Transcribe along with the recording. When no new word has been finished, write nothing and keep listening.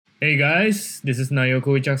Hey guys, this is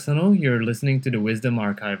Nayoko Wichaksano. You're listening to the Wisdom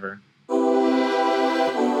Archiver.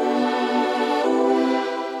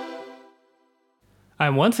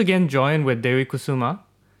 I'm once again joined with Dewi Kusuma.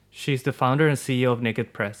 She's the founder and CEO of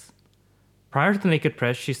Naked Press. Prior to Naked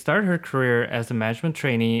Press, she started her career as a management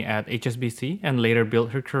trainee at HSBC and later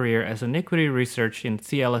built her career as an equity research in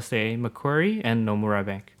CLSA, Macquarie, and Nomura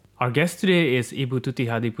Bank. Our guest today is Ibu Tuti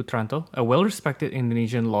Hadiputranto, a well-respected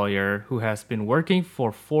Indonesian lawyer who has been working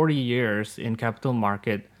for 40 years in capital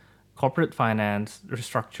market, corporate finance,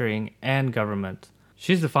 restructuring, and government.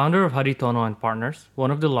 She's the founder of Haditono and Partners,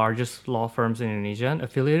 one of the largest law firms in Indonesia and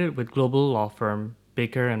affiliated with global law firm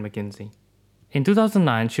Baker and McKinsey. In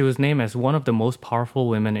 2009, she was named as one of the most powerful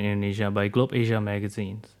women in Indonesia by Globe Asia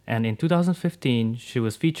magazines, and in 2015, she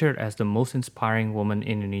was featured as the most inspiring woman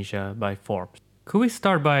in Indonesia by Forbes. Could we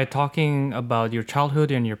start by talking about your childhood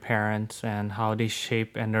and your parents and how they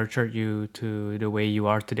shaped and nurtured you to the way you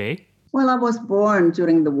are today? Well, I was born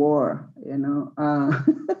during the war, Shall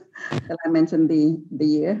I mention the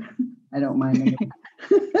year? I don't mind.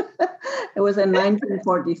 It was in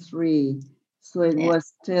 1943. So it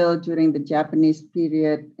was still during the Japanese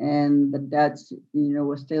period, and the Dutch,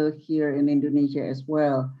 were still here in Indonesia as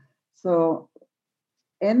well. So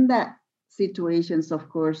in that situations, of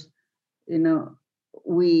course,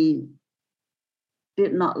 we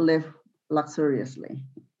did not live luxuriously.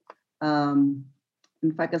 In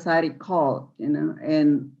fact, as I recall,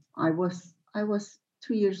 and I was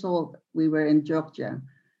 2 years old. We were in Jogja,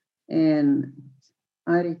 and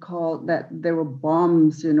I recall that there were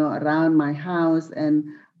bombs, around my house, and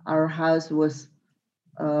our house was,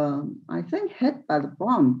 I think, hit by the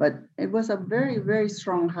bomb. But it was a very, very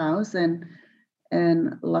strong house, and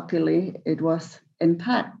luckily it was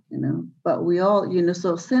intact, But we all,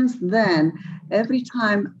 so since then, every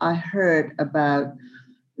time I heard about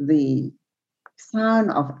the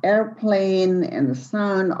sound of airplane and the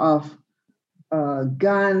sound of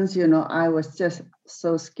guns, I was just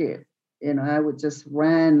so scared. I would just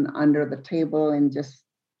ran under the table and just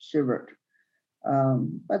shivered.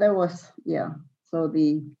 But that was, so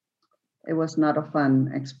it was not a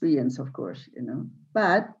fun experience, of course,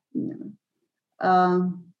 But,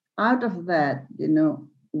 out of that,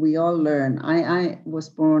 we all learn. I was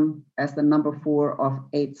born as the number 4 of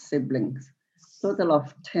 8 siblings, total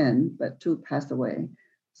of 10, but 2 passed away.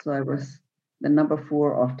 So I was the number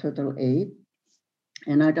 4 of total 8.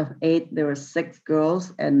 And out of 8, there were 6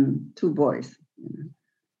 girls and 2 boys.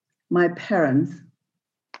 My parents,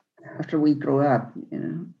 after we grew up,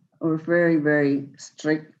 were very, very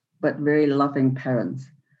strict, but very loving parents.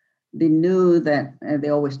 They knew that, and they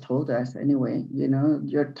always told us anyway,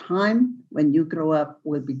 your time when you grow up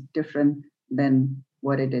will be different than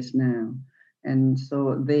what it is now. And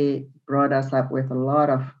so they brought us up with a lot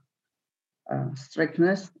of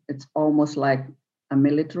strictness. It's almost like a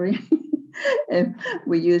military. And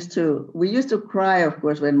we used to cry, of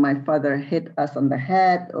course, when my father hit us on the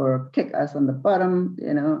head or kick us on the bottom.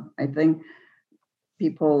 I think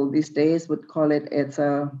people these days would call it's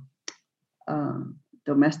a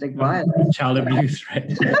domestic violence, child abuse,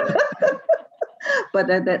 right? But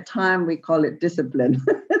at that time we call it discipline.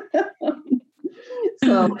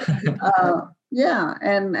 So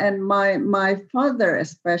and my father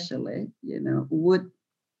especially, would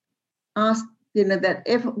ask, that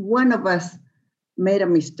if one of us made a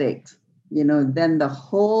mistake, then the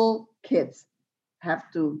whole kids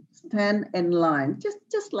have to stand in line,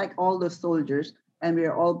 just like all the soldiers, and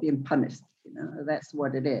we're all being punished. That's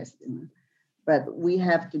what it is. But we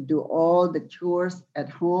have to do all the chores at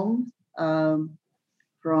home,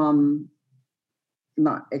 from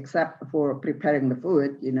not except for preparing the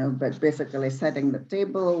food, but basically setting the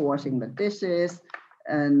table, washing the dishes,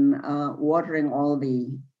 and watering all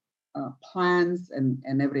the plants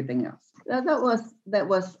and everything else. That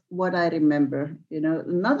was what I remember.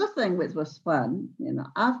 Another thing which was fun,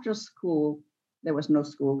 after school, there was no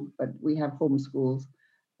school, but we have home schools.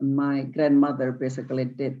 My grandmother basically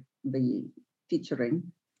did the teaching,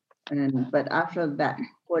 but after that,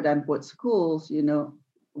 quote unquote schools,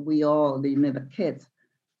 we all, the kids,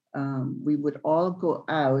 we would all go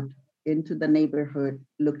out into the neighborhood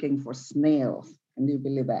looking for snails. Can you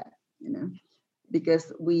believe that?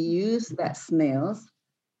 Because we use that snails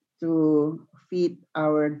to feed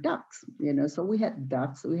our ducks, So we had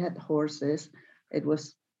ducks, we had horses. It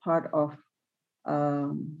was part of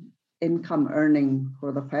income earning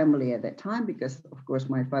for the family at that time, because of course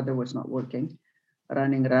my father was not working,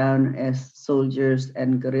 running around as soldiers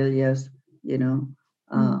and guerrillas,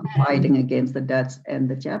 fighting against the Dutch and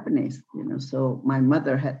the Japanese, So my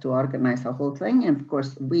mother had to organize the whole thing, and of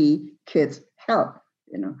course we kids helped,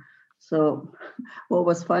 So what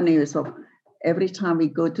was funny is, so every time we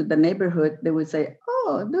go to the neighborhood, they would say,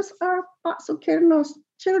 "Oh, those are Pak Sukarno's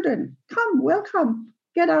children. Come, welcome,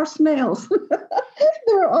 get our snails."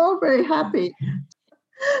 They were all very happy.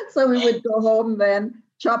 So we would go home then,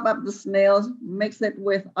 chop up the snails, mix it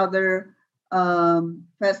with other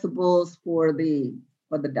vegetables for the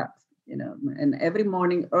ducks, And every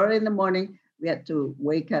morning, early in the morning, we had to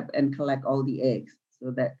wake up and collect all the eggs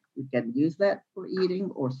so that we can use that for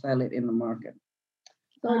eating or sell it in the market.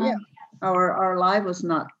 So yeah, our life was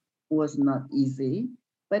not easy,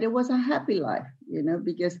 but it was a happy life,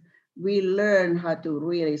 because we learned how to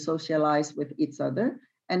really socialize with each other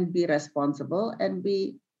and be responsible and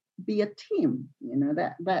be a team.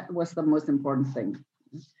 That was the most important thing.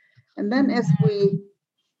 And then as we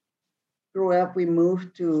grew up, we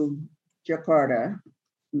moved to Jakarta.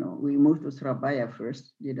 No, we moved to Surabaya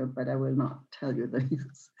first, but I will not tell you the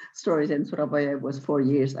stories. In Surabaya, it was 4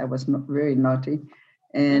 years. I was not very naughty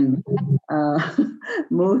and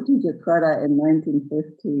moved to Jakarta in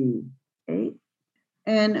 1958.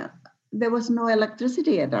 And there was no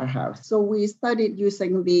electricity at our house. So we started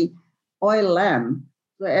using the oil lamp.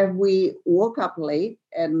 So if we woke up late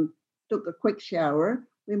and took a quick shower,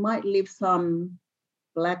 we might leave some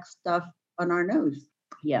black stuff on our nose.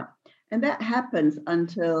 Yeah. And that happens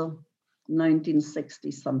until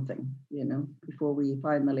 1960 something, before we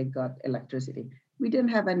finally got electricity. We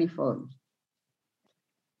didn't have any phones.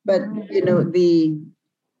 But,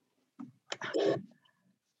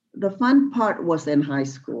 the fun part was in high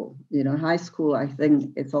school. High school, I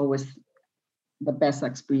think it's always the best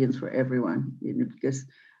experience for everyone, because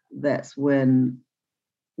that's when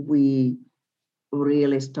we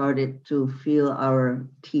really started to feel our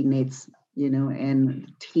teenage,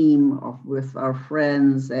 and team with our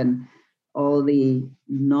friends and all the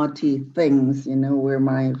naughty things, where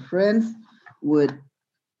my friends would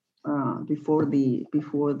before the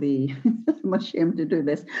I'm ashamed to do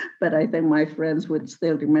this, but I think my friends would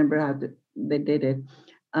still remember how they did it.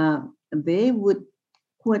 They would,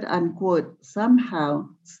 quote unquote, somehow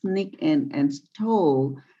sneak in and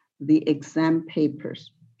stole the exam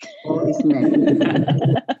papers. All these men,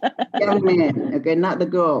 young men, okay, not the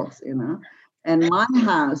girls, And my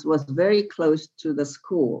house was very close to the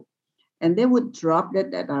school, and they would drop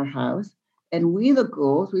it at our house, and we, the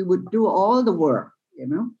girls, we would do all the work,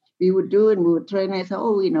 We would do it, and we would train and say,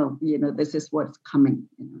 "Oh, this is what's coming."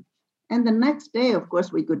 And the next day, of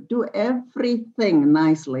course, we could do everything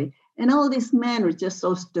nicely. And all these men were just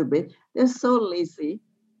so stupid. They're so lazy.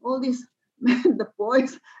 All these the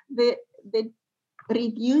boys, they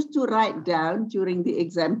refused to write down during the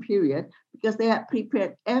exam period because they had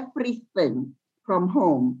prepared everything from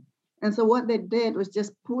home. And so what they did was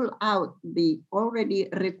just pull out the already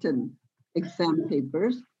written exam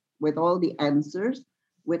papers with all the answers,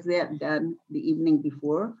 which they had done the evening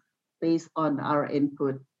before, based on our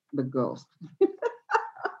input, the girls.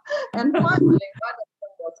 And finally, one of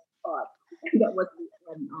them was caught. And that was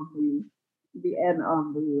the end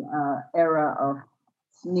of the era of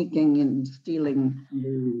sneaking and stealing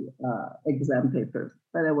the exam papers.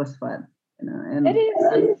 But it was fun, And That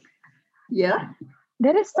is yeah.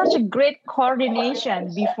 That is such a great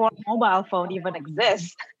coordination before mobile phone even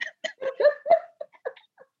exists.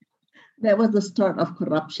 That was the start of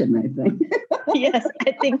corruption, I think. Yes,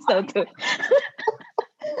 I think so too.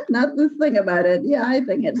 Not to think about it. Yeah, I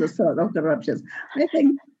think it's a sort of corruption. I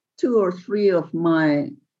think 2 or 3 of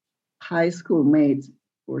my high school mates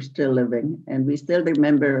were still living, and we still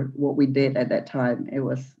remember what we did at that time. It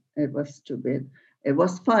was stupid. It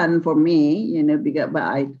was fun for me, but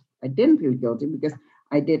I didn't feel guilty because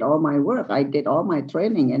I did all my work. I did all my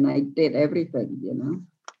training, and I did everything,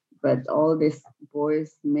 But all these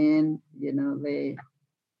boys, men, they,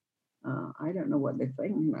 I don't know what they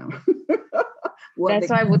think now. That's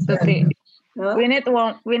why I would say Huh? we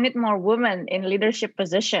need more women in leadership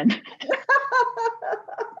position.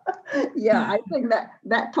 Yeah, I think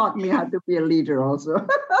that taught me how to be a leader also.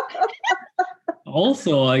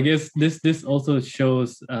 Also, I guess this also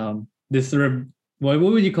shows this what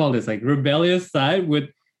would you call this, like rebellious side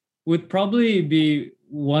would probably be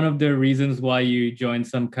one of the reasons why you joined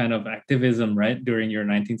some kind of activism, right, during your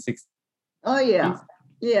 1960s. Oh yeah.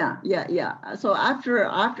 So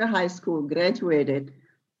after high school, graduated,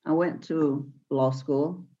 I went to law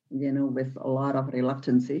school, with a lot of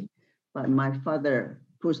reluctancy, but my father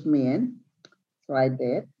pushed me in. So I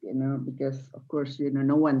did, because of course,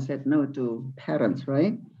 no one said no to parents,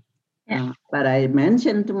 right? Yeah. But I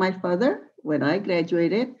mentioned to my father when I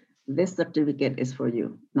graduated, this certificate is for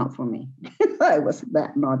you, not for me. I was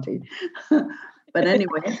that naughty. But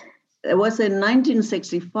anyway, it was in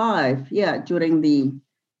 1965, during the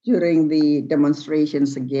during the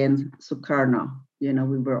demonstrations against Sukarno. We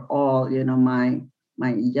were all,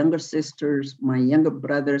 my younger sisters, my younger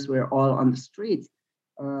brothers were all on the streets,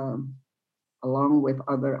 um, along with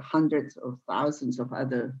other hundreds of thousands of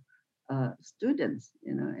other students.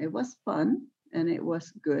 It was fun and it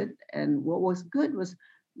was good. And what was good was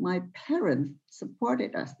my parents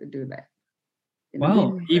supported us to do that.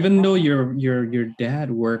 Wow. Even though your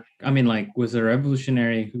dad worked, I mean, like, was a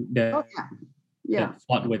revolutionary Oh yeah. that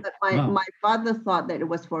fought with. But Wow. my father thought that it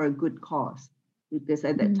was for a good cause, because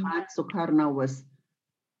at that time Sukarno was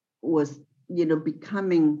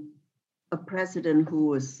becoming a president who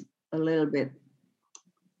was a little bit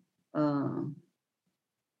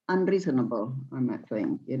unreasonable, I might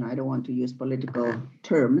think. I don't want to use political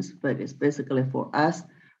terms, but it's basically for us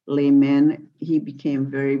laymen, he became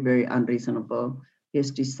very, very unreasonable.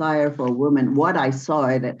 His desire for women, what I saw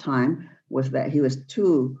at that time was that he was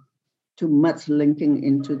too much linking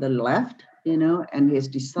into the left, and his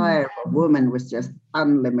desire for women was just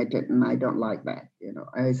unlimited, and I don't like that.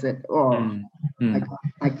 I said,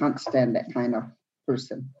 I can't stand that kind of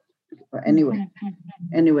person. But anyway,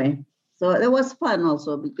 so it was fun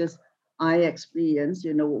also, because I experienced,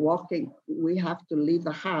 walking. We have to leave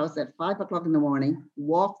the house at 5 o'clock in the morning,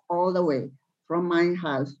 walk all the way from my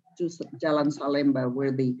house to Jalan Salemba,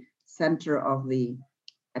 where the center of the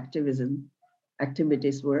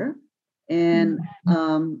activities were. And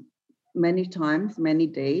many times, many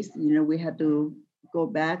days, we had to go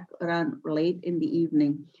back around late in the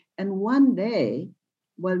evening. And one day,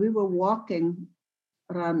 while we were walking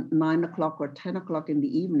around 9 o'clock or 10 o'clock in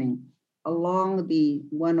the evening along the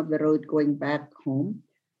one of the road going back home,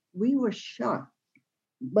 we were shot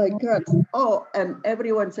by guns. Oh, and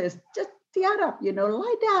everyone says, just tear up,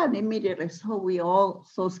 lie down immediately. So we all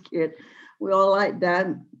so scared. We all lie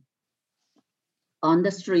down on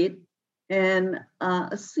the street and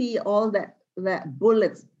see all that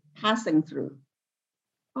bullets passing through.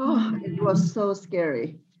 Oh, it was so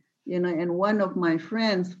scary, and one of my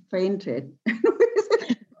friends fainted.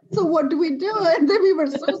 So what do we do? And then we were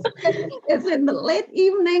so scared. It's in the late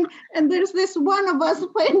evening, and there's this one of us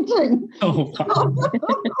fainting. Oh, wow.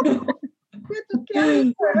 We had to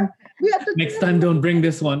carry her. Next time, don't bring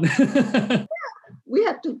this one. We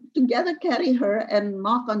had to together carry her and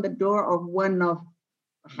knock on the door of one of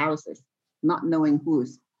the houses, not knowing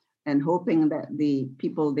whose, and hoping that the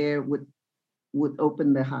people there would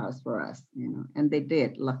open the house for us, and they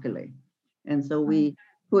did, luckily. And so we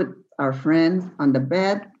put our friends on the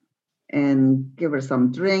bed and give her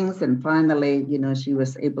some drinks. And finally, she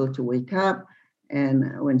was able to wake up.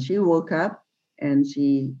 And when she woke up and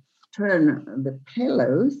she turned the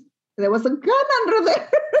pillows, there was a gun under there.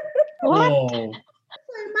 What? Oh. So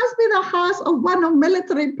it must be the house of one of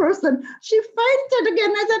military person. She fainted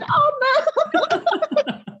again. I said, oh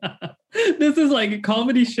no. This is like a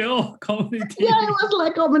comedy show. Comedy TV. Yeah, it was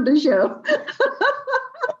like a comedy show.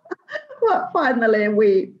 Well, finally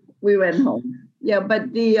we went home. Yeah,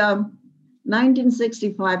 but the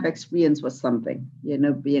 1965 experience was something,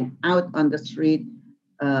 being out on the street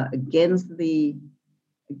against the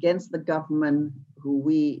government who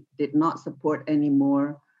we did not support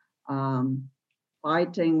anymore,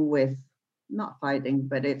 fighting with, not fighting,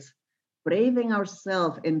 but it's braving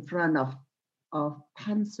ourselves in front of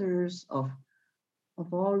panzers, of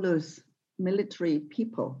all those military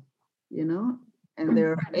people, and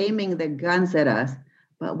they're aiming their guns at us.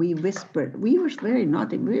 But we whispered. We were very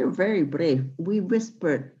naughty. We were very brave. We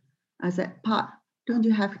whispered. I said, "Pa, don't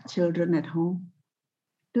you have children at home?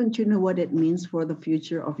 Don't you know what it means for the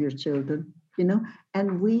future of your children?"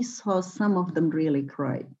 And we saw some of them really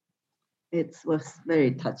cry. It was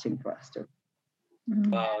very touching for us too.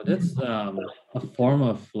 Wow, that's a form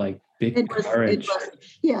of like big courage.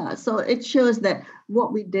 Yeah, so it shows that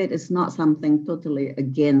what we did is not something totally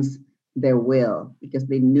against their will, because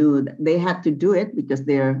they knew that they had to do it because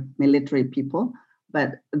they're military people,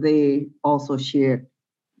 but they also shared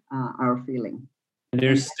our feeling.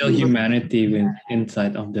 There's still humanity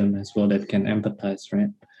inside of them as well that can empathize,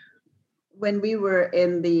 right? When we were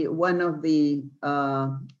in one of the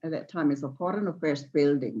at that time it's a foreign affairs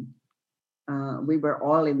building, we were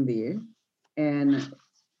all in there, and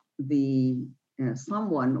the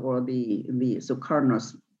someone or the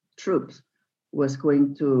Sukarno's troops was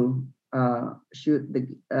going to shoot the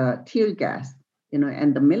tear gas,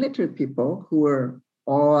 and the military people who were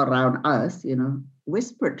all around us,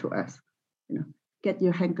 whispered to us, get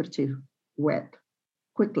your handkerchief wet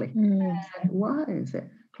quickly. I said, why? I said,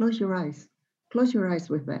 close your eyes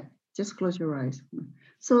with that. Just close your eyes.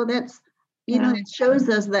 So that's, it shows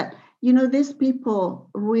us that, these people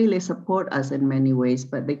really support us in many ways,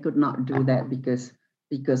 but they could not do that because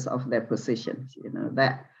because of their positions,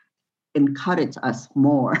 that encourage us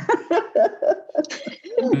more.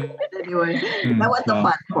 Anyway, that was the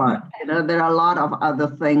fun part. There are a lot of other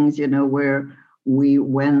things, where we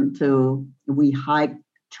hiked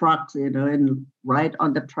trucks, and right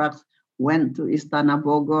on the trucks went to Istana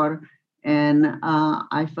Bogor, and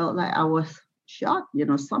I felt like I was shocked.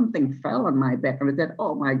 Something fell on my back, and I said,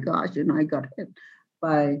 "Oh my gosh!" I got hit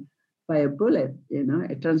by a bullet.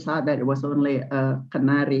 It turns out that it was only a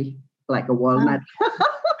canary, like a walnut,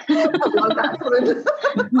 a walnut fruit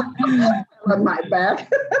on my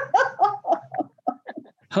back.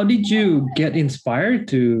 How did you get inspired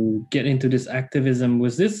to get into this activism?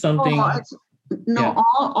 Was this something?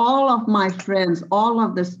 All of my friends, all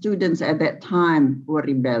of the students at that time were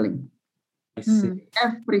rebelling. I see.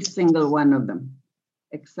 Every single one of them,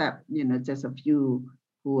 except just a few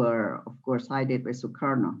who were, of course, sided with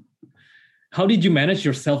Sukarno. How did you manage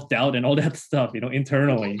your self-doubt and all that stuff,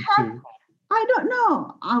 internally? I don't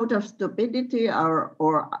know, out of stupidity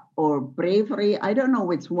or bravery. I don't know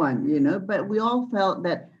which one, but we all felt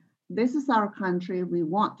that this is our country. We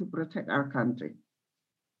want to protect our country.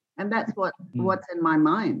 And that's what's in my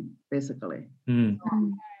mind, basically.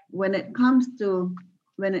 When it comes to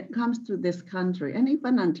this country, and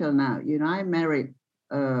even until now, I married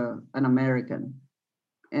an American,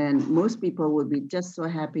 and most people would be just so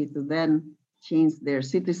happy to then change their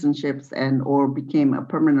citizenships or became a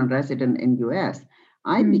permanent resident in US.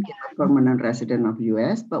 I became a permanent resident of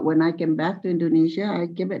US, but when I came back to Indonesia, I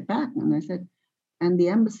gave it back. And I said, and the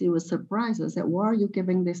embassy was surprised. I said, why are you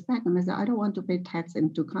giving this back? And I said, I don't want to pay tax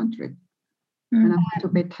in two countries. And I want to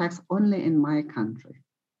pay tax only in my country.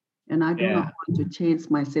 And I do not want to change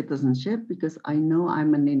my citizenship because I know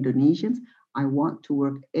I'm an Indonesian. I want to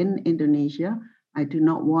work in Indonesia. I do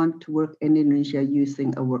not want to work in Indonesia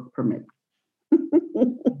using a work permit.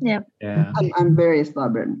 I'm very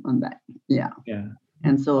stubborn on that. Yeah.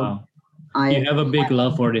 And so you have a big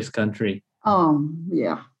love for this country.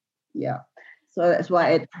 Yeah. So that's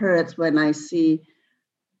why it hurts when I see,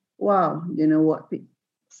 wow, what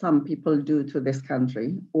some people do to this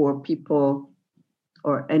country, or people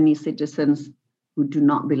or any citizens who do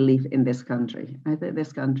not believe in this country. I think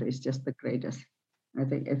this country is just the greatest. I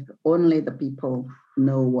think if only the people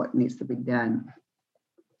know what needs to be done.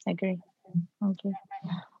 I agree. Okay.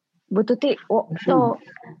 Bu Tuti, so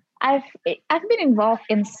I've been involved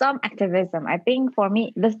in some activism. I think for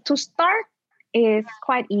me, to start is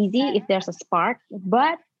quite easy if there's a spark.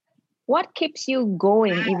 But what keeps you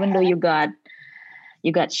going, even though you got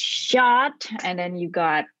shot and then you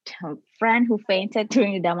got a friend who fainted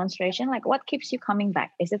during the demonstration? Like, what keeps you coming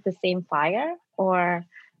back? Is it the same fire, or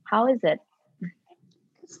how is it?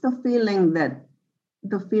 It's the feeling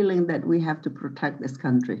that we have to protect this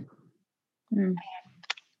country.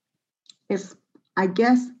 I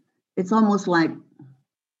guess it's almost like,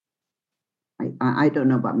 I don't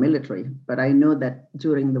know about military, but I know that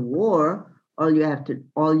during the war, all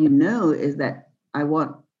you know is that I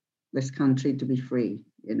want this country to be free,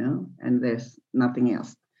 and there's nothing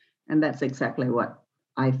else. And that's exactly what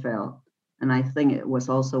I felt. And I think it was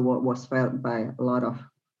also what was felt by a lot of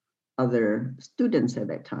other students at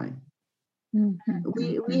that time.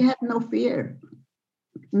 We had no fear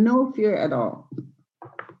at all.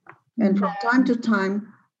 And from time to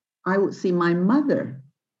time, I would see my mother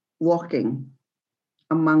walking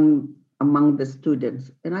among the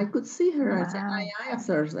students, and I could see her. Wow. I asked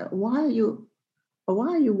her, why are you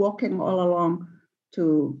walking all along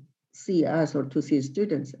to see us or to see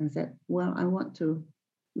students? And I said, well, I want to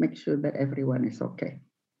make sure that everyone is okay.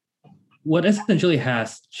 What essentially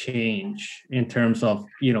has changed in terms of,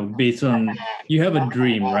 based on, you have a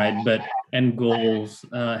dream, right? And goals,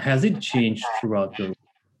 has it changed throughout your life?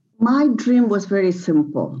 My dream was very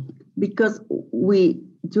simple because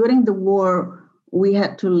during the war, we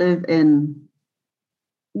had to live in,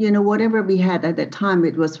 whatever we had at that time.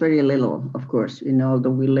 It was very little, of course,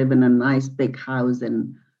 although we live in a nice big house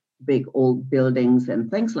and big old buildings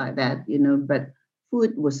and things like that, but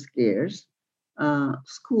food was scarce.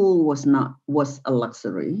 School was a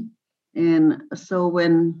luxury. And so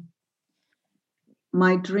when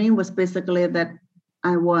my dream was basically that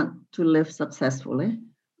I want to live successfully.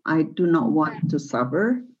 I do not want to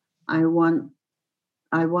suffer. I want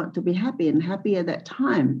to be happy, and happy at that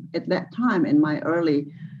time in my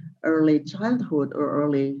early childhood or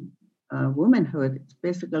early womanhood. It's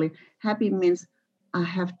basically happy means I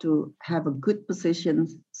have to have a good position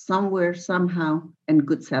somewhere, somehow, and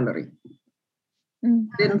good salary.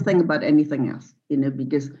 Didn't think about anything else,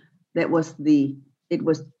 because that was the it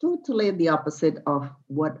was totally the opposite of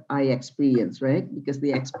what I experienced, right? Because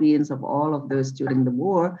the experience of all of those during the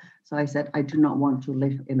war. So I said, I do not want to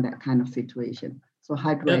live in that kind of situation. So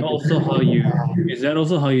how do I That do? also how you is that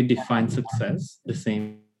also how you define success? The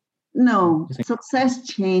same. No, success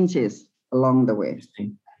changes along the way.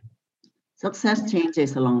 Success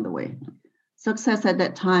changes along the way. Success at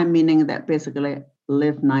that time, meaning that basically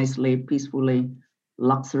live nicely, peacefully,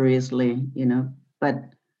 luxuriously, But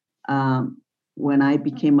when I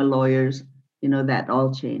became a lawyer, that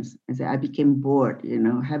all changed. I became bored,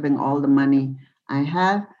 having all the money I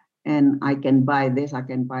have and I can buy this, I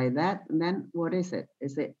can buy that. And then what is it?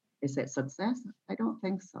 Is it success? I don't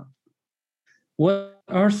think so. What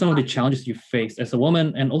are some of the challenges you faced as a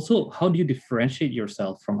woman, and also how do you differentiate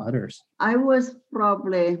yourself from others?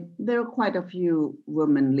 There are quite a few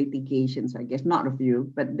women litigations, I guess, not a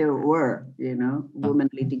few, but there were, women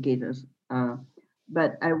litigators.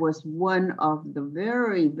 But I was one of the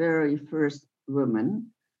very, very first women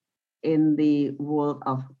in the world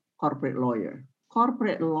of corporate lawyer.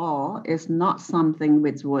 Corporate law is not something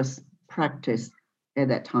which was practiced at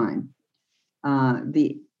that time.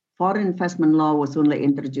 The foreign investment law was only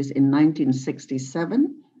introduced in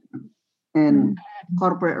 1967, and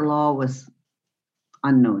corporate law was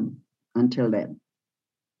unknown until then.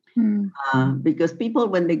 Because people,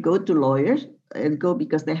 when they go to lawyers, go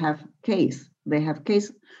because they have case. They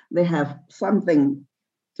have something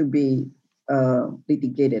to be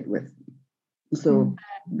litigated with. So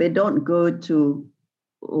they don't go to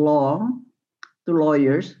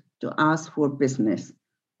lawyers to ask for business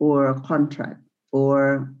or a contract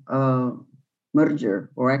or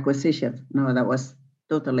merger or acquisition. No, that was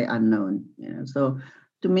totally unknown. So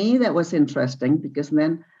to me, that was interesting because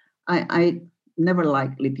then I never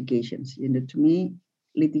liked litigations. To me,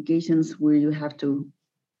 litigations where you have to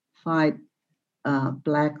fight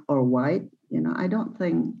black or white. I don't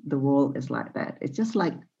think the world is like that. It's just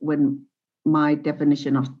like when my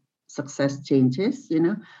definition of success changes.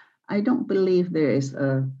 I don't believe there is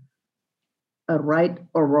a right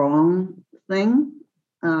or wrong thing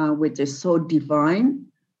which is so divine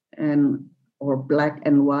or black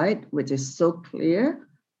and white, which is so clear.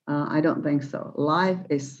 I don't think so. Life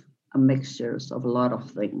is a mixture of a lot of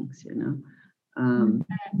things,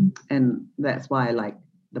 and that's why I like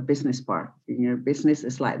the business part. Business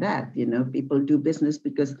is like that. People do business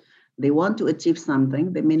because they want to achieve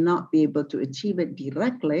something. They may not be able to achieve it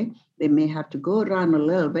directly. They may have to go around a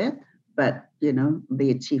little bit, but they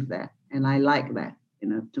achieve that, and I like that.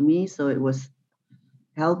 To me, so it was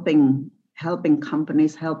helping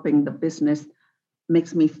companies, helping the business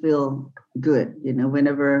makes me feel good.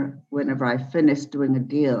 Whenever I finish doing a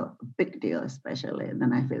deal, a big deal especially, and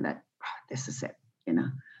then I feel that this is it.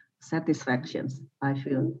 Satisfactions. I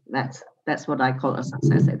feel that's what I call a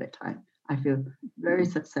success at the time. I feel very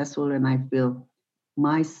successful, and I feel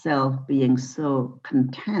myself being so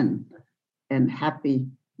content and happy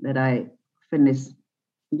that I finished,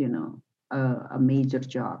 a major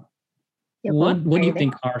job. What do you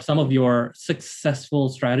think are some of your successful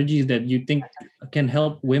strategies that you think can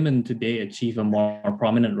help women today achieve a more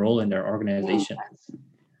prominent role in their organization?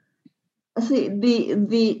 See,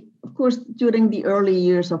 of course, during the early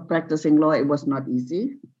years of practicing law, it was not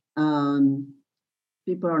easy.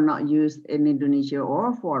 People are not used in Indonesia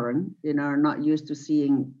or foreign, are not used to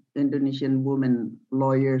seeing Indonesian women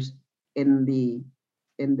lawyers in the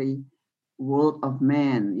world of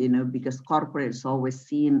men, because corporate is always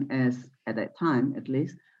seen as, at that time at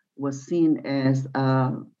least, was seen as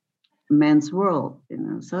a men's world,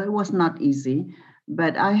 So it was not easy,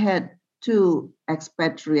 but I had two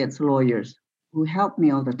expatriates lawyers who helped me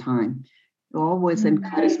all the time. They always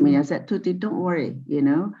encouraged me. I said, Tuti, don't worry,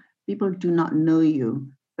 people do not know you,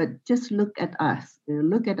 but just look at us,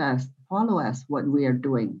 follow us, what we are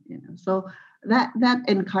doing, So that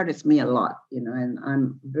encouraged me a lot, and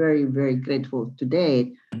I'm very, very grateful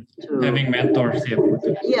today to having mentors.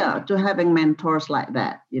 To having mentors like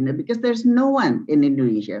that, because there's no one in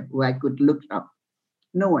Indonesia who I could look up,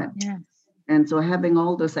 no one. Yes. And so having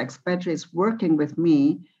all those expatriates working with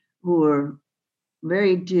me who were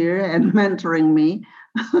very dear and mentoring me,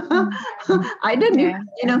 I didn't even,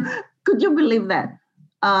 could you believe that?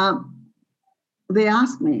 They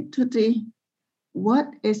asked me, Tuti,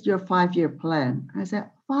 what is your 5-year plan? I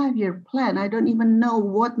said, 5-year plan? I don't even know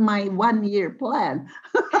what my 1-year plan.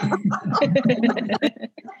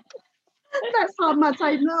 That's how much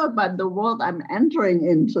I know about the world I'm entering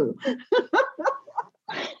into.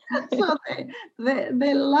 So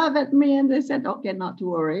they laugh at me and they said, okay, not to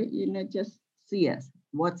worry, just see us,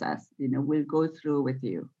 watch us, we'll go through with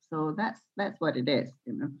you. So that's what it is,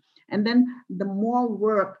 And then the more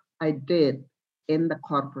work I did in the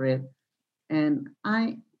corporate, and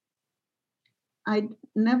I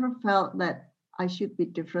never felt that I should be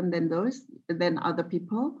different than other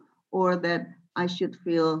people, or that I should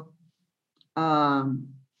feel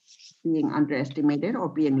being underestimated or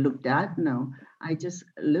being looked at. No, I just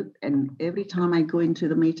looked, and every time I go into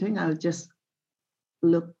the meeting, I'll just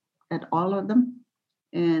look at all of them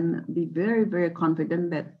and be very, very confident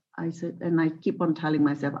that I said, and I keep on telling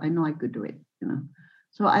myself, I know I could do it, you know.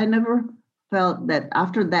 So I never felt that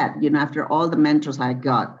after that, you know, after all the mentors I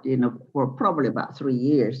got, you know, for probably about 3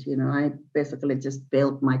 years, you know, I basically just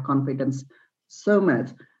built my confidence so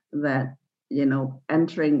much that, you know,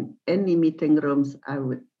 entering any meeting rooms, I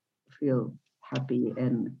would feel happy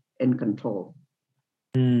and in control.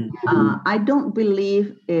 I don't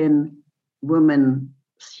believe in women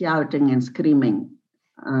shouting and screaming.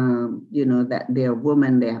 You know, that they're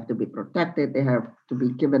women, they have to be protected, they have to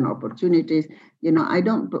be given opportunities. You know, I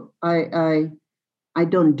don't do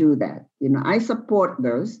that. You know, I support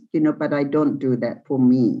those, you know, but I don't do that for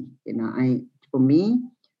me. You know, for me,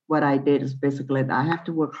 what I did is basically that I have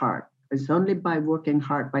to work hard. It's only by working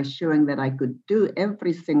hard, by showing that I could do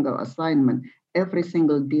every single assignment, every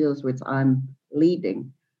single deals which I'm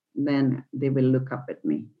leading, then they will look up at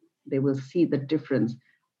me. They will see the difference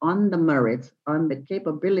on the merits, on the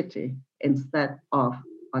capability, instead of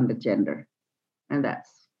on the gender. And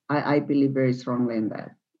I believe very strongly in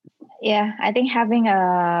that. Yeah, I think having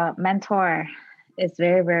a mentor is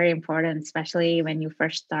very, very important, especially when you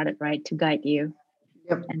first started, right, to guide you.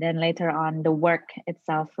 Yep. And then later on, the work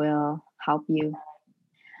itself will help you.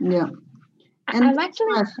 Yeah. And I'm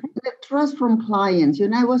actually the trust from clients. You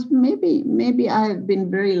know, I was maybe I've been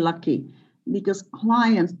very lucky because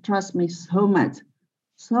clients trust me so much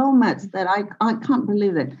that I can't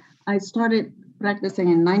believe it. I started practicing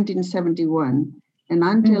in 1971, and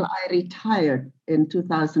until I retired in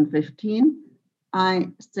 2015, I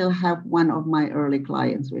still have one of my early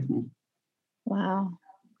clients with me. Wow.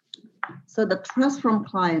 So the trust from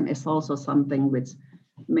client is also something which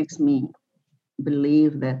makes me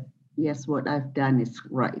believe that yes, what I've done is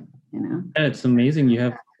right, you know. Yeah, it's amazing. You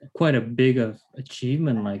have quite a big of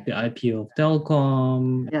achievement, like the IPO of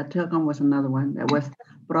Telkom. Yeah, Telkom was another one. That was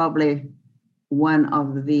probably one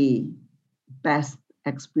of the best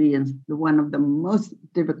experience, one of the most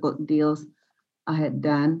difficult deals I had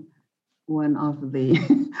done, one of the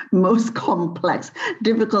most complex,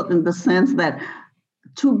 difficult in the sense that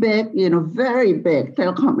too big, you know, very big.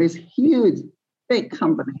 Telkom is huge, big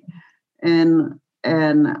company. And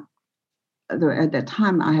at that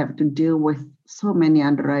time, I have to deal with so many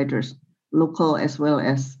underwriters, local as well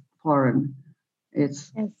as foreign.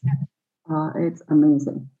 It's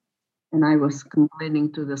amazing. And I was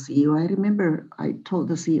complaining to the CEO. I remember I told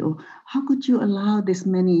the CEO, how could you allow this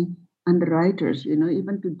many underwriters, you know,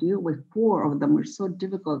 even to deal with 4 of them are so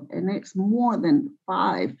difficult, and it's more than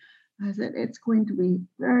 5. I said, it's going to be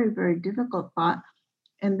very, very difficult.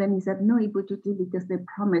 And then he said, no, Ibu Tuti, because they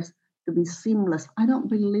promised to be seamless. I don't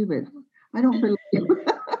believe it. I don't believe it.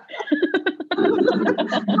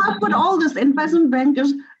 How could all these investment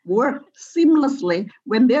bankers work seamlessly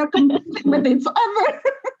when they're competing with each other?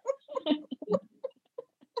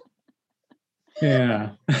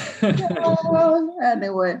 Yeah.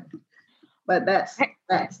 Anyway, but that's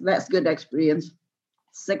good experience.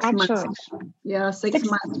 6 months. Yeah, 6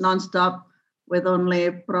 months nonstop with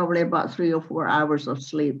only probably about 3 or 4 hours of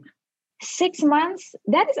sleep. 6 months?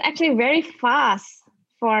 That is actually very fast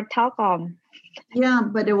for Telkom. Yeah,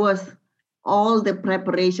 but it was all the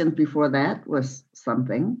preparation before that was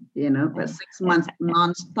something, you know, but 6 months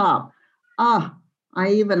nonstop. I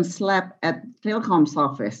even slept at Telkom's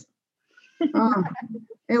office.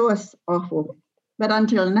 It was awful. But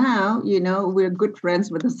until now, you know, we're good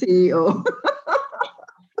friends with the CEO.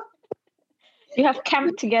 You have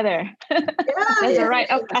camped together. That's a rite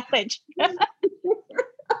of passage.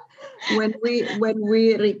 When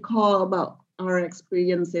we recall about our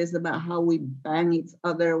experiences, about how we bang each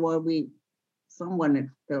other while someone at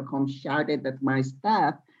Telkom shouted at my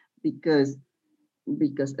staff because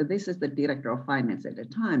this is the director of finance at the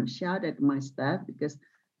time, shouted at my staff because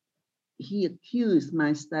he accused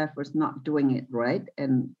my staff was not doing it right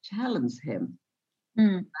and challenged him.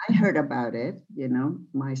 I heard about it, you know,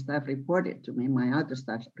 my staff reported to me, my other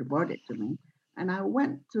staff reported to me, and I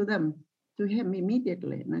went to him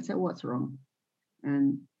immediately, and I said, what's wrong?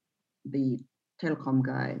 And the Telkom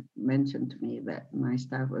guy mentioned to me that my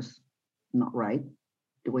staff was not right,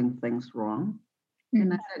 doing things wrong.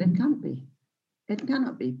 And I said, it can't be. It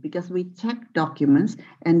cannot be, because we check documents,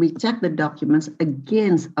 and we check the documents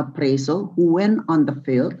against appraisal who went on the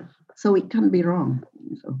field, so it can't be wrong.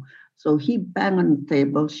 So he banged on the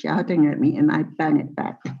table, shouting at me, and I bang it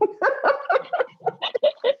back.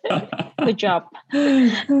 Good job.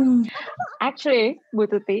 Actually, Bu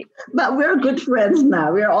Tuti, But we're good friends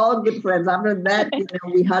now. We're all good friends. After that,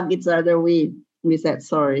 we hug each other. We said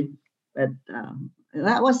sorry, but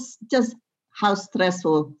that was just how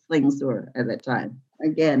stressful things were at that time.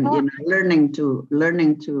 Again, Oh. learning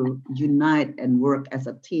to unite and work as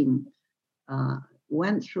a team.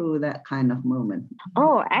 Went through that kind of moment.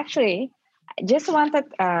 actually, I just wanted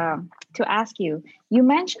to ask you. You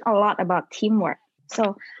mentioned a lot about teamwork.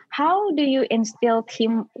 So, how do you instill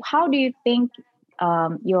team? How do you think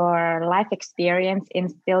your life experience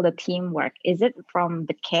instill the teamwork? Is it from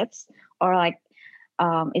the kids, or like,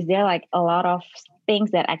 is there like a lot of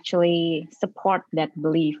things that actually support that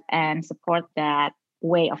belief and support that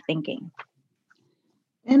way of thinking?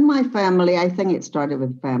 In my family, I think it started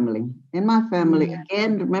with family. In my family,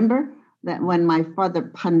 again, remember that when my father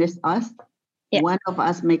punished us, one of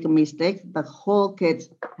us make a mistake, the whole kids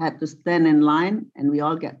had to stand in line and we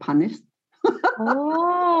all get punished.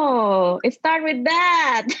 Oh, it started with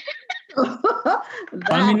that.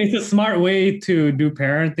 I mean, it's a smart way to do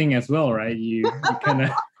parenting as well, right? You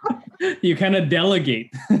kind of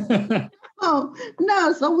delegate. Oh,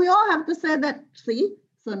 no. So we all have to say that, see?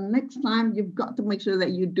 So next time you've got to make sure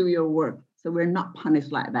that you do your work. So we're not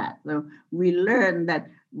punished like that. So we learn that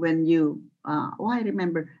when you, I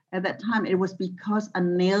remember at that time, it was because a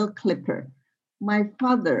nail clipper. My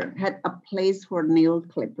father had a place for nail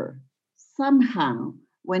clipper. Somehow,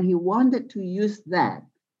 when he wanted to use that,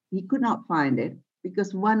 he could not find it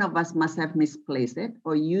because one of us must have misplaced it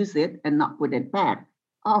or used it and not put it back.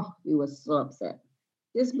 Oh, he was so upset.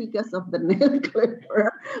 Just because of the nail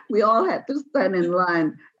clipper, we all had to stand in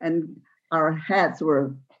line and our heads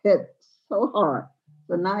were hit so hard.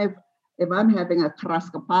 So now if I'm having a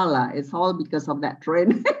keras kepala, it's all because of that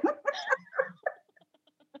training.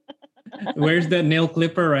 Where's that nail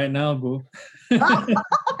clipper right now, Bu?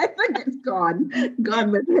 I think it's gone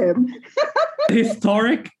with him.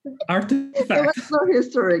 Historic artifact. It was so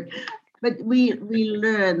historic. But we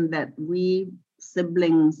learned that we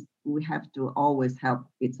siblings, we have to always help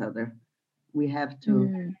each other. We have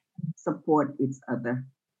to support each other.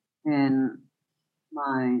 And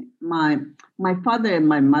my father and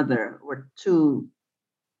my mother were two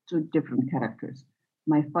different characters.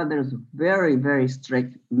 My father is very, very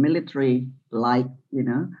strict, military-like,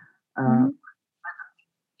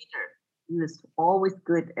 He was always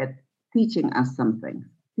good at teaching us something,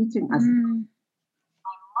 My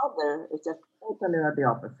mother is just totally the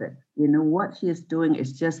opposite. What she is doing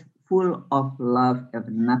is just full of love and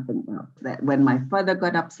nothing else. That when my father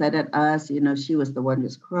got upset at us, she was the one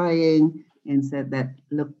who's crying and said that,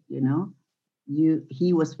 look,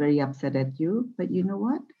 he was very upset at you, but you know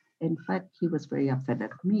what? In fact, he was very upset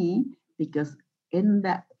at me because in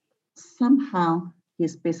that somehow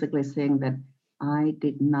he's basically saying that I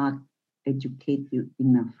did not educate you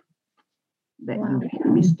enough, that you made a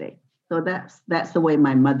mistake. So that's the way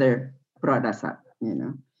my mother brought us up,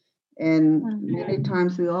 And many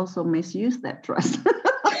times we also misuse that trust.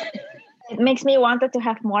 It makes me wanted to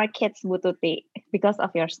have more kids, Bu Tuti, because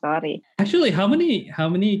of your story. Actually, how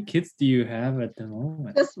many kids do you have at the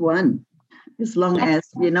moment? Just one. As long as,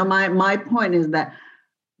 my point is that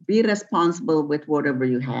be responsible with whatever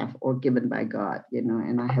you have or given by God,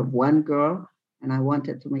 and I have one girl and I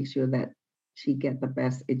wanted to make sure that she get the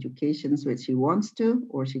best education which she wants to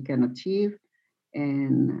or she can achieve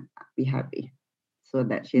and be happy so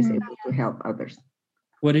that she's able to help others.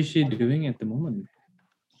 What is she doing at the moment?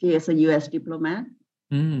 She is a U.S. diplomat.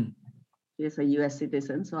 Mm. She is a U.S.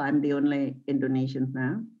 citizen, so I'm the only Indonesian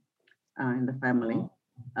now in the family.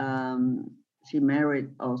 She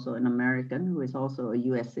married also an American who is also a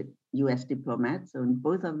U.S. diplomat. So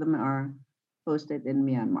both of them are posted in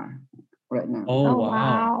Myanmar right now. Oh,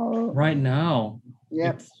 wow. Right now.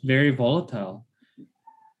 Yep. It's very volatile.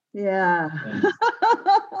 Yeah.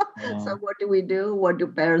 So what do we do? What do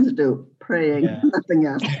parents do? Praying, nothing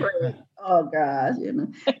else. Praying. Oh gosh,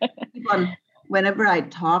 Whenever I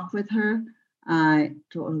talk with her, I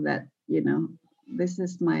told her that, this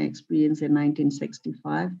is my experience in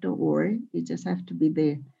 1965. Don't worry, you just have to be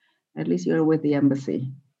there. At least you're with the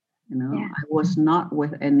embassy. I was not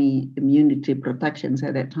with any immunity protections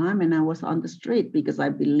at that time, and I was on the street because I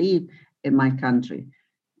believe in my country.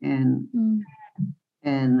 And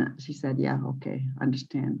she said, yeah, okay,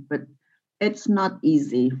 understand. But it's not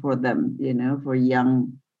easy for them, for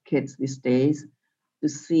young kids these days to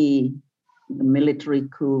see the military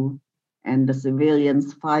coup and the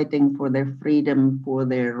civilians fighting for their freedom, for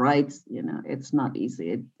their rights. It's not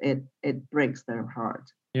easy. It breaks their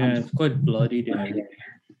heart. Yeah, it's quite bloody there.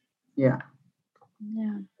 Yeah.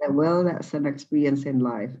 Yeah. Well, that's an experience in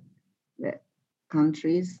life that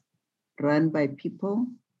countries run by people,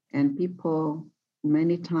 and people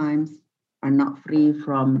many times are not free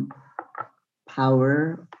from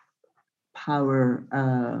power,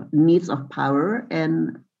 needs of power,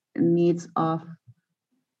 and needs of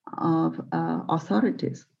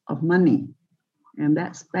authorities, of money. And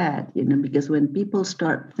that's bad, because when people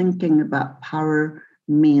start thinking about power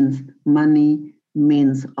means money,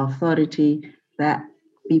 means authority, that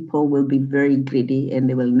people will be very greedy and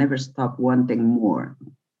they will never stop wanting more.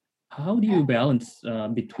 How do you balance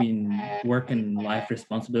between work and life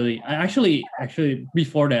responsibility? Actually,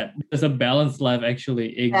 before that, does a balanced life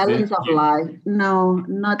actually exist? Balance of life, no,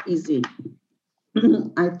 not easy.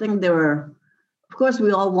 I think there were, of course,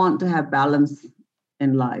 we all want to have balance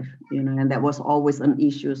in life, and that was always an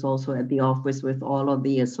issue also at the office with all of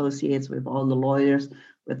the associates, with all the lawyers,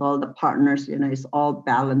 with all the partners, it's all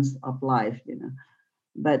balance of life.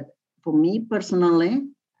 But for me personally,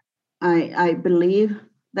 I believe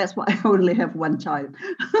that's why I only have one child.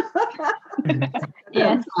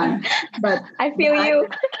 Yes. But I feel you.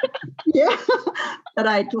 yeah, but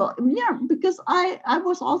I told because I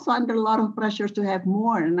was also under a lot of pressure to have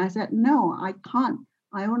more, and I said no, I can't.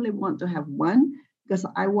 I only want to have one because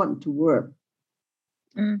I want to work.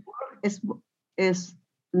 Mm. Is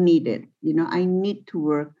needed. I need to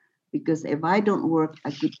work because if I don't work,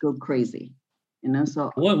 I could go crazy. So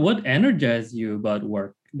What energizes you about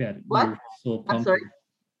work that what? you're so I'm pumped? sorry.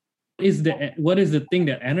 What is the thing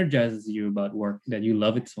that energizes you about work that you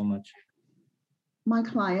love it so much? My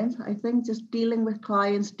clients, I think just dealing with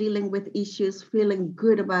clients, dealing with issues, feeling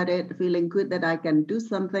good about it, feeling good that I can do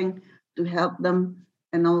something to help them,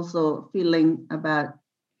 and also feeling about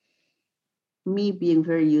me being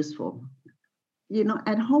very useful.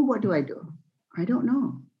 At home, what do? I don't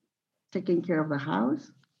know. Taking care of the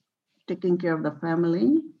house, taking care of the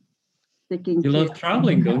family, taking You care. love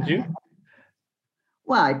traveling, don't you?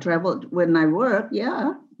 Well, I traveled when I work,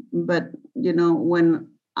 yeah. But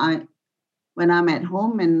I when I'm at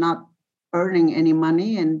home and not earning any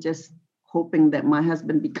money and just hoping that my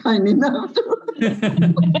husband be kind enough to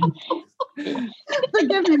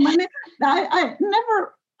give me money, I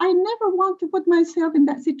never want to put myself in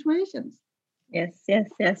that situation.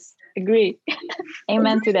 Yes. Agree.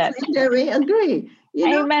 Amen to that. Jerry, agree.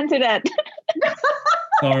 Amen to that.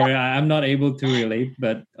 Sorry, I'm not able to relate,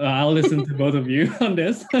 but I'll listen to both of you on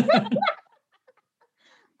this. I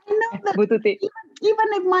know that Bu Tuti. even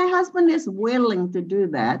if my husband is willing to do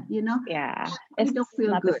that, Yeah, I it's don't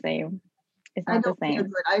feel not good. the same. It's I not the don't feel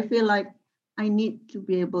same. good. I feel like I need to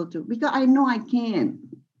be able to, because I know I can.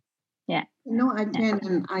 Yeah. I can,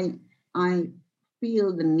 and I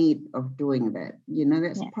feel the need of doing that.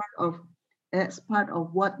 That's Yeah. part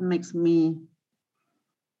of what makes me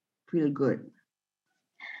feel good.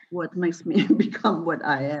 What makes me become what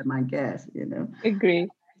I am, I guess. Agree.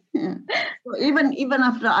 Yeah. So even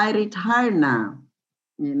after I retire now,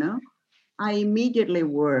 I immediately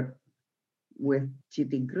work with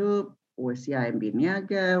Citigroup, with CIMB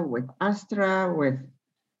Niaga, with Astra, with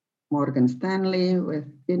Morgan Stanley,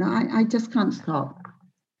 I just can't stop.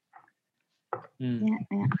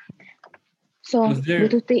 Yeah. So, Was there?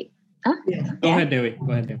 Bu Tuti, Yes. Go ahead, Dewi.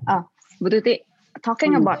 Go ahead, Dewi. Oh, Bu Tuti,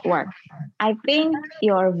 talking about work, I think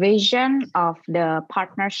your vision of the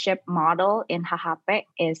partnership model in HHP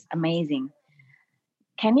is amazing.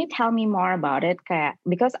 Can you tell me more about it?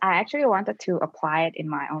 Because I actually wanted to apply it in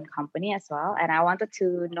my own company as well. And I wanted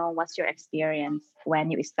to know what's your experience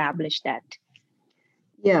when you established that.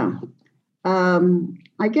 Yeah.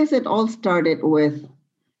 I guess it all started with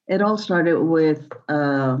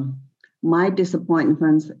my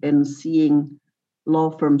disappointments in seeing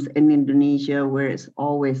law firms in Indonesia where it's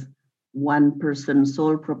always one person,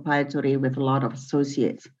 sole proprietary with a lot of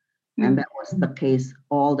associates. And that was the case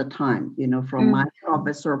all the time, from my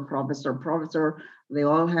professor, they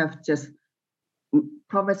all have just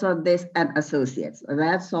professor this and associates.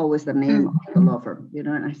 That's always the name of the law firm,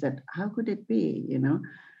 and I said, how could it be,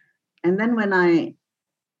 And then when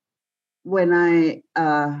I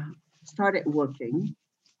started working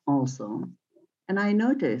also, and I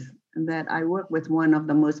noticed that I worked with one of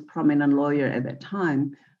the most prominent lawyer at that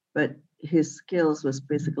time, but his skills was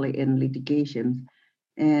basically in litigation.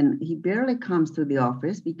 And he barely comes to the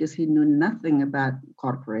office because he knew nothing about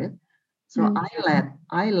corporate. So I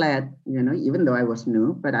led, even though I was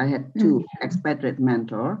new, but I had two expatriate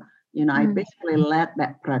mentor, I basically led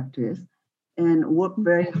that practice and worked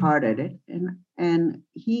very hard at it. And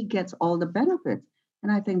he gets all the benefits.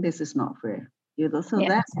 And I think this is not fair. So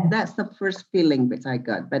that's the first feeling which I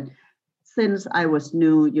got. But since I was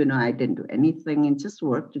new, I didn't do anything and just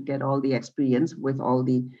work to get all the experience with all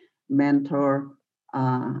the mentor,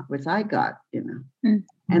 which I got, Mm.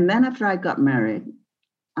 And then after I got married,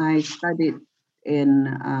 I studied in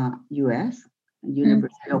US,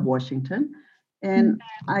 University of Washington, and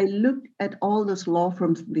I looked at all those law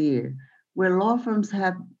firms there, where law firms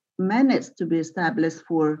have managed to be established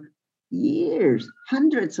for years,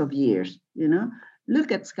 hundreds of years,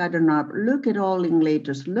 Look at Skaddenarp, look at all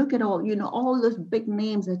Linklaters, look at all, all those big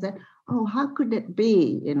names. I said, oh, how could it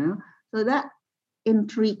be, So that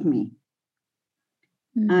intrigued me.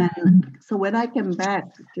 And so when I came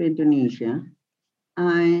back to Indonesia,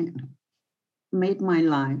 I made my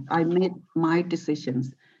life, I made my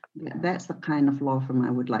decisions. That's the kind of law firm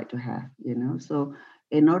I would like to have, So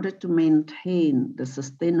in order to maintain the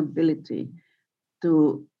sustainability,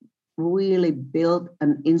 to really build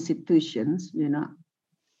an institutions,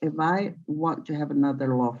 if I want to have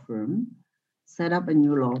another law firm, set up a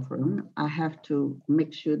new law firm, I have to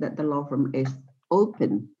make sure that the law firm is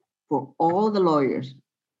open for all the lawyers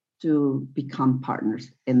to become partners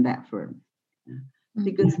in that firm.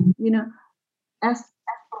 Because, as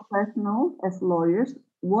professionals, as lawyers,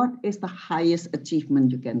 what is the highest achievement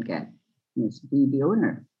you can get? Is be the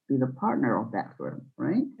owner, be the partner of that firm,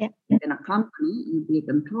 right? Yeah. In a company, you be a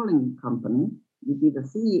controlling company, you be the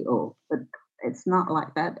CEO, but it's not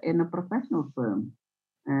like that in a professional firm.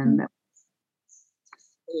 And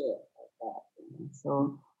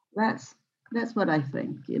so that's what I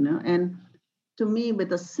think, And to me, with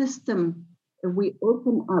the system, if we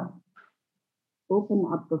open up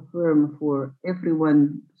the firm for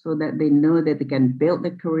everyone so that they know that they can build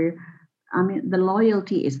their career. I mean, the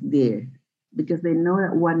loyalty is there because they know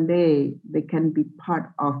that one day they can be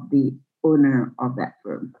part of the owner of that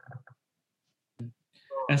firm.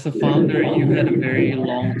 As a founder, you had a very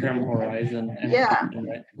long-term horizon and vision,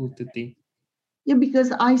 right, Tuti? Yeah,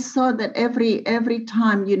 because I saw that every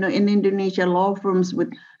time, in Indonesia, law firms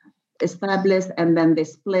would establish and then they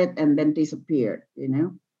split and then disappeared,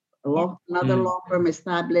 Another law firm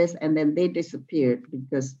established and then they disappeared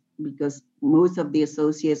because most of the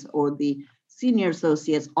associates or the senior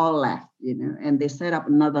associates all left, and they set up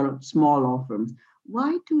another small law firms.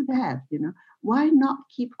 Why do that? Why not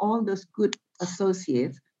keep all those good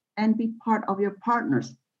associates and be part of your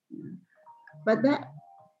partners? But that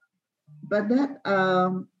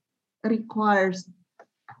requires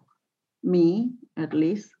me, at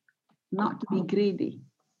least, not to be greedy.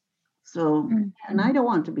 So, and I don't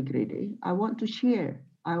want to be greedy. I want to share.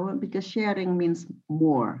 Because sharing means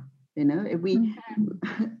more. If we,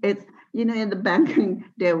 it's, in the banking,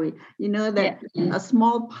 Dewi, that a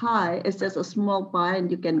small pie is just a small pie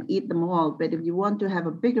and you can eat them all. But if you want to have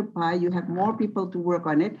a bigger pie, you have more people to work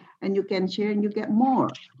on it and you can share and you get more.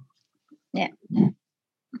 Yeah.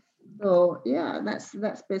 So yeah, that's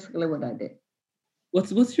basically what I did.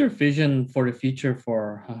 What's your vision for the future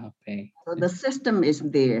for Pay? So the system is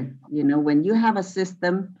there. When you have a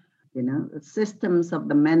system, the systems of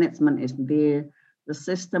the management is there. The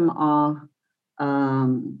system of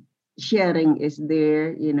sharing is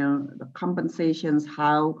there. The compensations,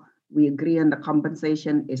 how we agree on the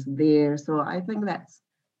compensation is there. So I think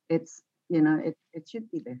it should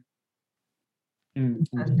be there.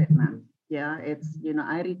 That's it, ma'am. Yeah, it's,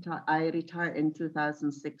 I retired in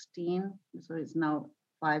 2016, so it's now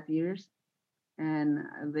 5 years, and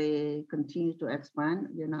they continue to expand.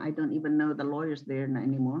 I don't even know the lawyers there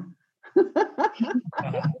anymore.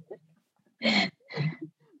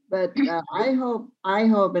 But I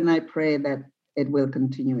hope and I pray that it will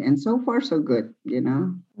continue. And so far, so good,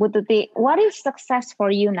 Bu Tuti, what is success for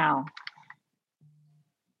you now?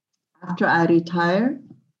 After I retire?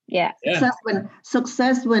 Yeah.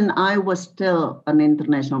 Success when I was still an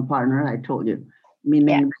international partner, I told you,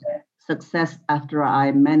 meaning success after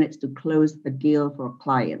I managed to close a deal for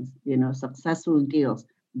clients, successful deals,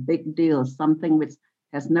 big deals, something which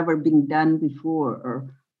has never been done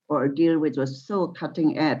before, or a deal which was so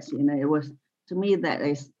cutting edge. It was, to me, that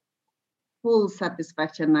is full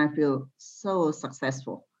satisfaction. I feel so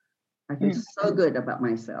successful. I feel so good about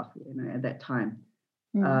myself, at that time.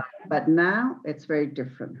 But now it's very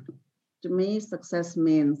different. To me, success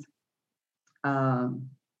means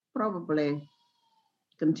probably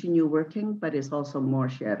continue working, but it's also more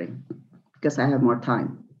sharing because I have more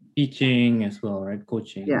time. Teaching as well, right?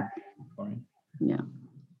 Coaching. Yeah. Yeah.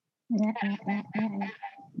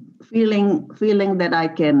 Feeling that I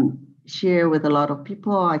can share with a lot of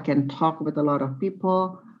people, I can talk with a lot of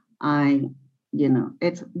people.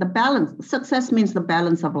 It's the balance. Success means the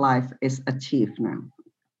balance of life is achieved now.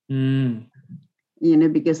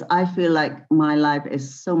 Because I feel like my life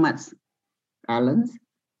is so much balanced.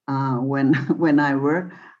 when I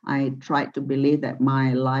work, I tried to believe that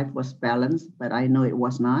my life was balanced, but I know it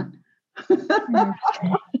was not. Mm.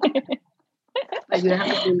 But you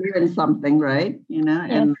have to believe in something, right?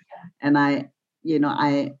 Yes. And I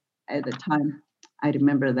at the time I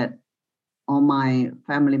remember that all my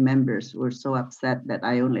family members were so upset that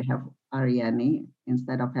I only have Ariane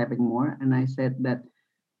instead of having more. And I said that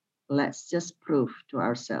let's just prove to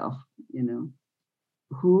ourselves,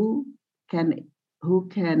 who can who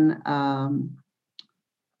can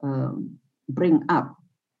bring up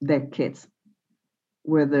their kids,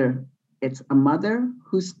 whether it's a mother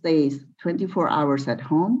who stays 24 hours at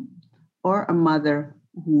home or a mother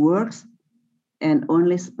who works and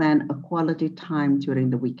only spend a quality time during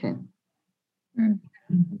the weekend. Mm.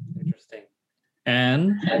 Interesting.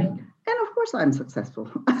 And And of course, I'm successful.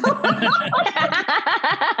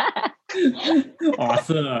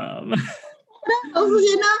 awesome.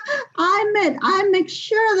 I make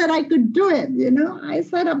sure that I could do it. I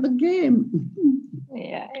set up the game.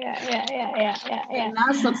 Yeah. And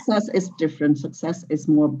now success is different. Success is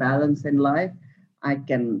more balanced in life. I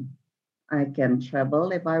can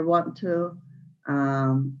travel if I want to.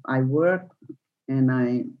 I work and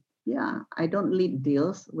I don't lead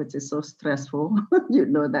deals, which is so stressful. You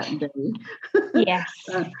know that, Debbie. Yes.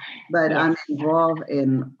 But Yes. I'm involved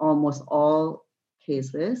in almost all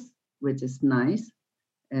cases, which is nice.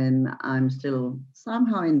 And I'm still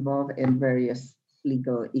somehow involved in various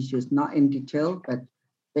legal issues, not in detail, but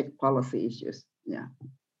big policy issues. Yeah.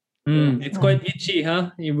 It's quite itchy,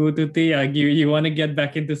 huh? Ibu Tuti, you want to get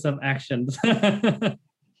back into some actions. Yes.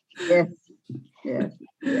 Yes.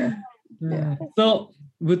 Yes. Yeah. So,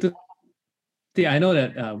 Ibu Tuti, I know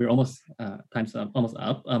that we're almost time's up, almost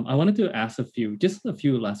up. I wanted to ask just a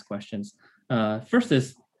few last questions. First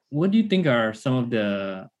is, what do you think are some of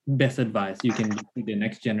the best advice you can give to the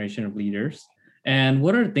next generation of leaders? And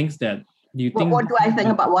what are things that you think? What do I think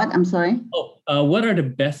about what? I'm sorry. What are the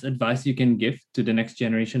best advice you can give to the next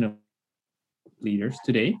generation of leaders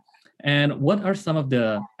today? And what are some of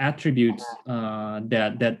the attributes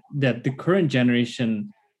that the current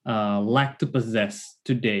generation lack to possess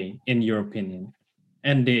today, in your opinion,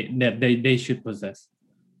 and they should possess?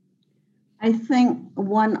 I think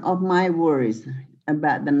one of my worries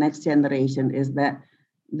about the next generation is that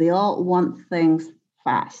they all want things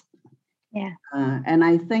fast. Yeah. And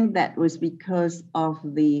I think that was because of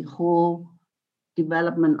the whole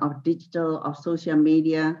development of digital, of social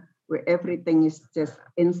media, where everything is just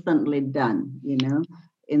instantly done.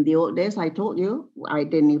 In the old days, I told you, I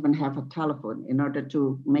didn't even have a telephone. In order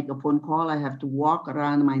to make a phone call, I have to walk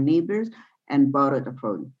around my neighbors and borrow the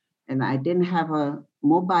phone. And I didn't have a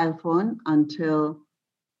mobile phone until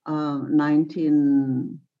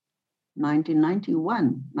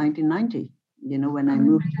 1990. When I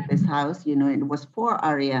moved to this house, it was for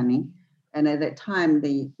Ariane. And at that time,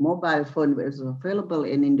 the mobile phone that was available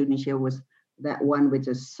in Indonesia was that one which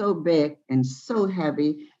is so big and so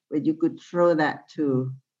heavy that you could throw that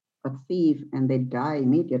to a thief and they die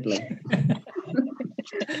immediately.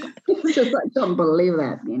 It's just, I don't believe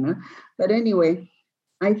that. But anyway,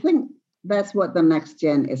 I think that's what the next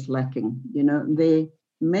gen is lacking. They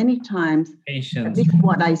many times, Patience. this is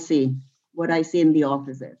what I see in the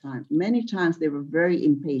office at times. Many times they were very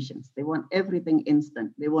impatient. They want everything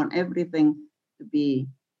instant. They want everything to be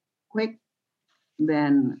quick,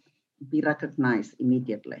 then be recognized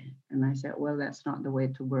immediately. And I said, well, that's not the way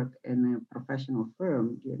to work in a professional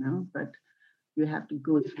firm, but you have to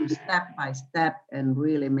go through step by step and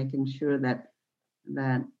really making sure that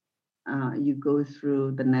you go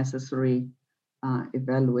through the necessary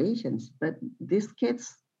evaluations. But these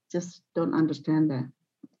kids just don't understand that.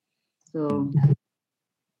 So to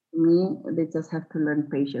me, they just have to learn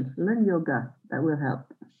patience, learn yoga. That will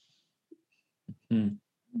help. Yep.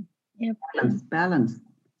 Balance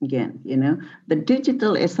again. The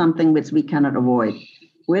digital is something which we cannot avoid,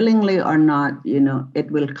 willingly or not. It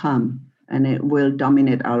will come and it will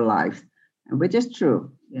dominate our lives, which is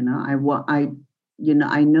true. I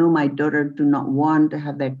know my daughter do not want to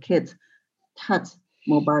have their kids touch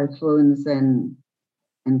mobile phones and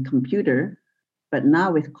computer, but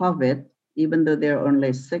now with COVID, even though they're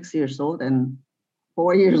only 6 years old and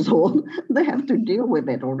 4 years old, they have to deal with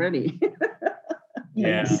it already.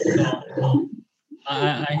 Yeah. So,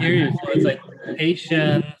 I hear you. So it's like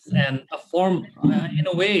patience and a form. In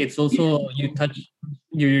a way, it's also you touch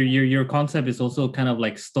your concept is also kind of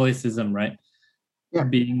like stoicism, right? Yeah.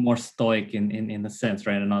 Being more stoic in a sense,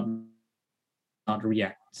 right, and not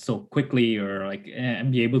react so quickly, or like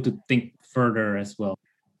and be able to think further as well.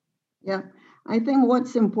 Yeah, I think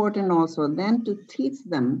what's important also then to teach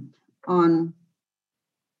them on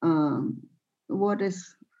what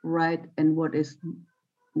is right and what is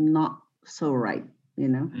not so right.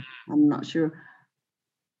 I'm not sure.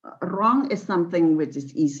 Wrong is something which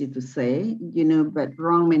is easy to say, but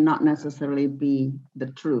wrong may not necessarily be the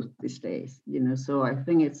truth these days, so I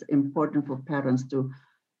think it's important for parents to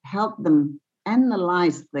help them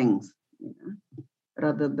analyze things,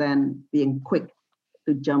 rather than being quick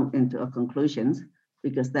to jump into a conclusions,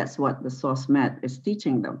 because that's what the source mat is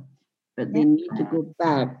teaching them. But they need to go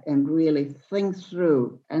back and really think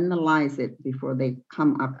through, analyze it before they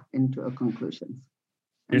come up into a conclusions.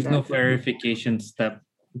 There's no verification step,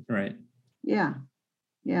 right? Yeah.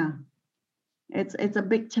 It's a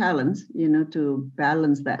big challenge, to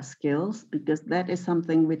balance that skills, because that is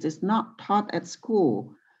something which is not taught at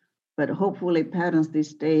school. But hopefully parents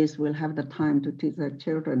these days will have the time to teach their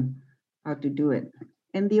children how to do it.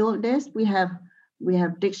 In the old days, we have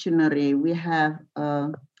dictionary, we have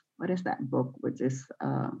what is that book, which is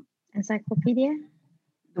Encyclopedia?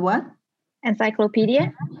 the what?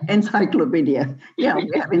 Encyclopedia? Encyclopedia. Yeah,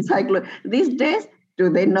 we have encyclopedia. These days, do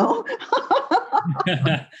they know?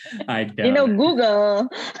 I don't. Google.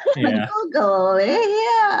 Yeah. Google,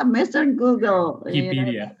 yeah, Mr. Google.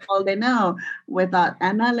 Wikipedia. That's all they know. Without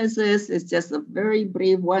analysis, it's just a very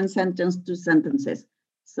brief 1 sentence, 2 sentences.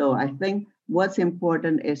 So I think what's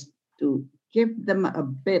important is to give them a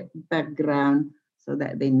bit background so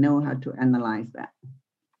that they know how to analyze that.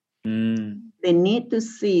 They need to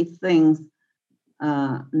see things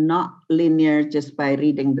not linear just by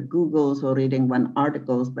reading the Googles or reading one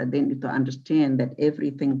articles, but they need to understand that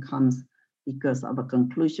everything comes because of a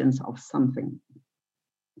conclusions of something.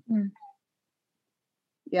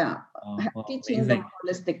 Yeah, teaching them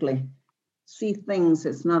holistically. See things,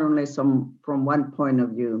 it's not only from one point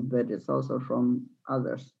of view, but it's also from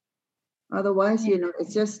others. Otherwise,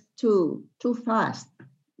 it's just too fast.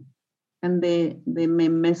 And they may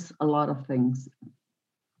miss a lot of things.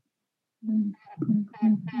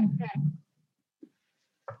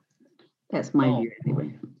 That's my view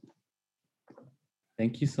anyway.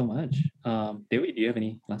 Thank you so much. Dewi, do you have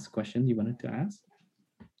any last questions you wanted to ask?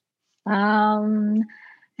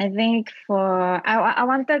 I think I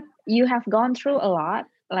wanted, you have gone through a lot,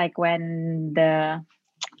 like when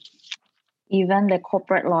even the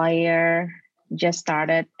corporate lawyer just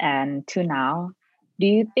started and to now. Do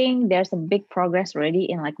you think there's a big progress already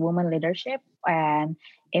in like women leadership? And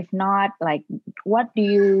if not, like what do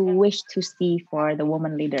you wish to see for the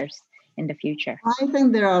women leaders in the future? I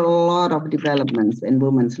think there are a lot of developments in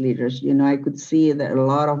women's leaders. I could see that a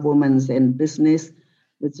lot of women in business,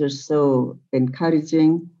 which are so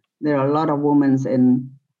encouraging. There are a lot of women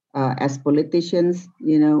as politicians,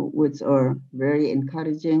 which are very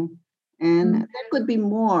encouraging. And there could be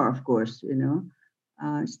more, of course,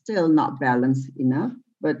 still not balanced enough.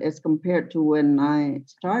 But as compared to when I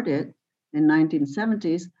started in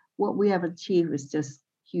 1970s, what we have achieved is just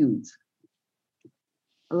huge.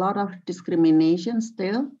 A lot of discrimination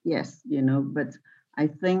still, yes, but I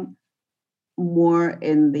think more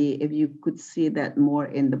if you could see that more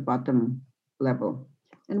in the bottom level.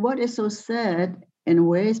 And what is so sad in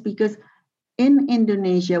ways, because in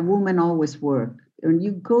Indonesia, women always work. When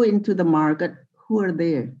you go into the market, who are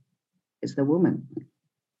there? It's the woman.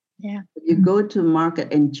 Yeah. You go to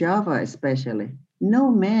market in Java, especially,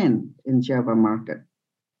 no men in Java market,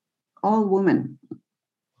 all women.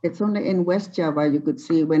 It's only in West Java you could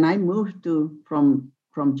see. When I moved from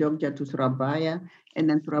Jogja to Surabaya and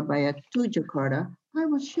then Surabaya to Jakarta, I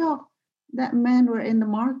was shocked that men were in the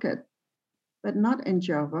market, but not in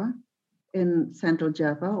Java, in Central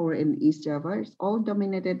Java or in East Java. It's all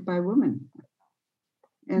dominated by women.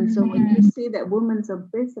 And so when you see that women are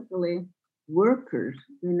basically workers,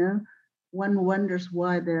 one wonders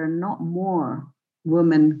why there are not more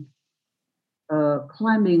women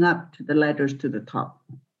climbing up to the ladders to the top.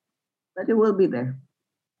 But it will be there,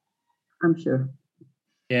 I'm sure.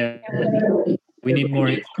 Yeah, we need more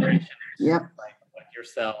inspiration. Yep. Like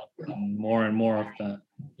yourself, and more of the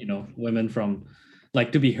women from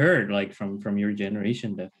to be heard, like from your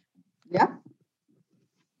generation. Yeah.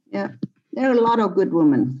 There are a lot of good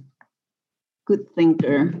women, good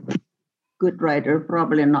thinker, good writer,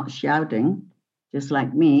 probably not shouting, just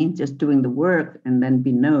like me, just doing the work and then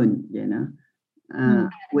be known,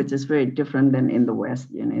 which is very different than in the West.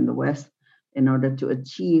 In the West, in order to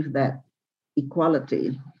achieve that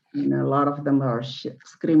equality, a lot of them are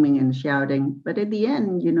screaming and shouting, but at the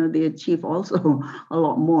end, they achieve also a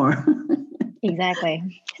lot more.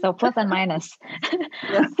 Exactly. So plus and minus.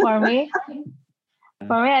 Yeah. For me,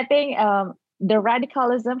 I think the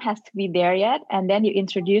radicalism has to be there yet, and then you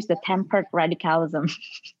introduce the tempered radicalism.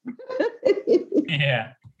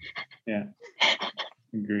 Yeah.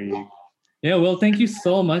 Agree. Yeah, well, thank you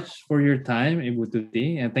so much for your time, Ibu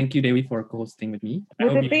Tuti, and thank you, Dewi, for co-hosting with me. I Bu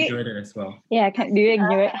hope you Tuti, enjoyed it as well. yeah, do you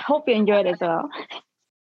enjoy it? Hope you enjoyed it as well.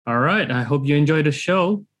 All right, I hope you enjoyed the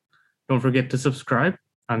show. Don't forget to subscribe.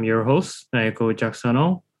 I'm your host, Naoko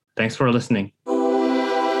Jacksono. Thanks for listening.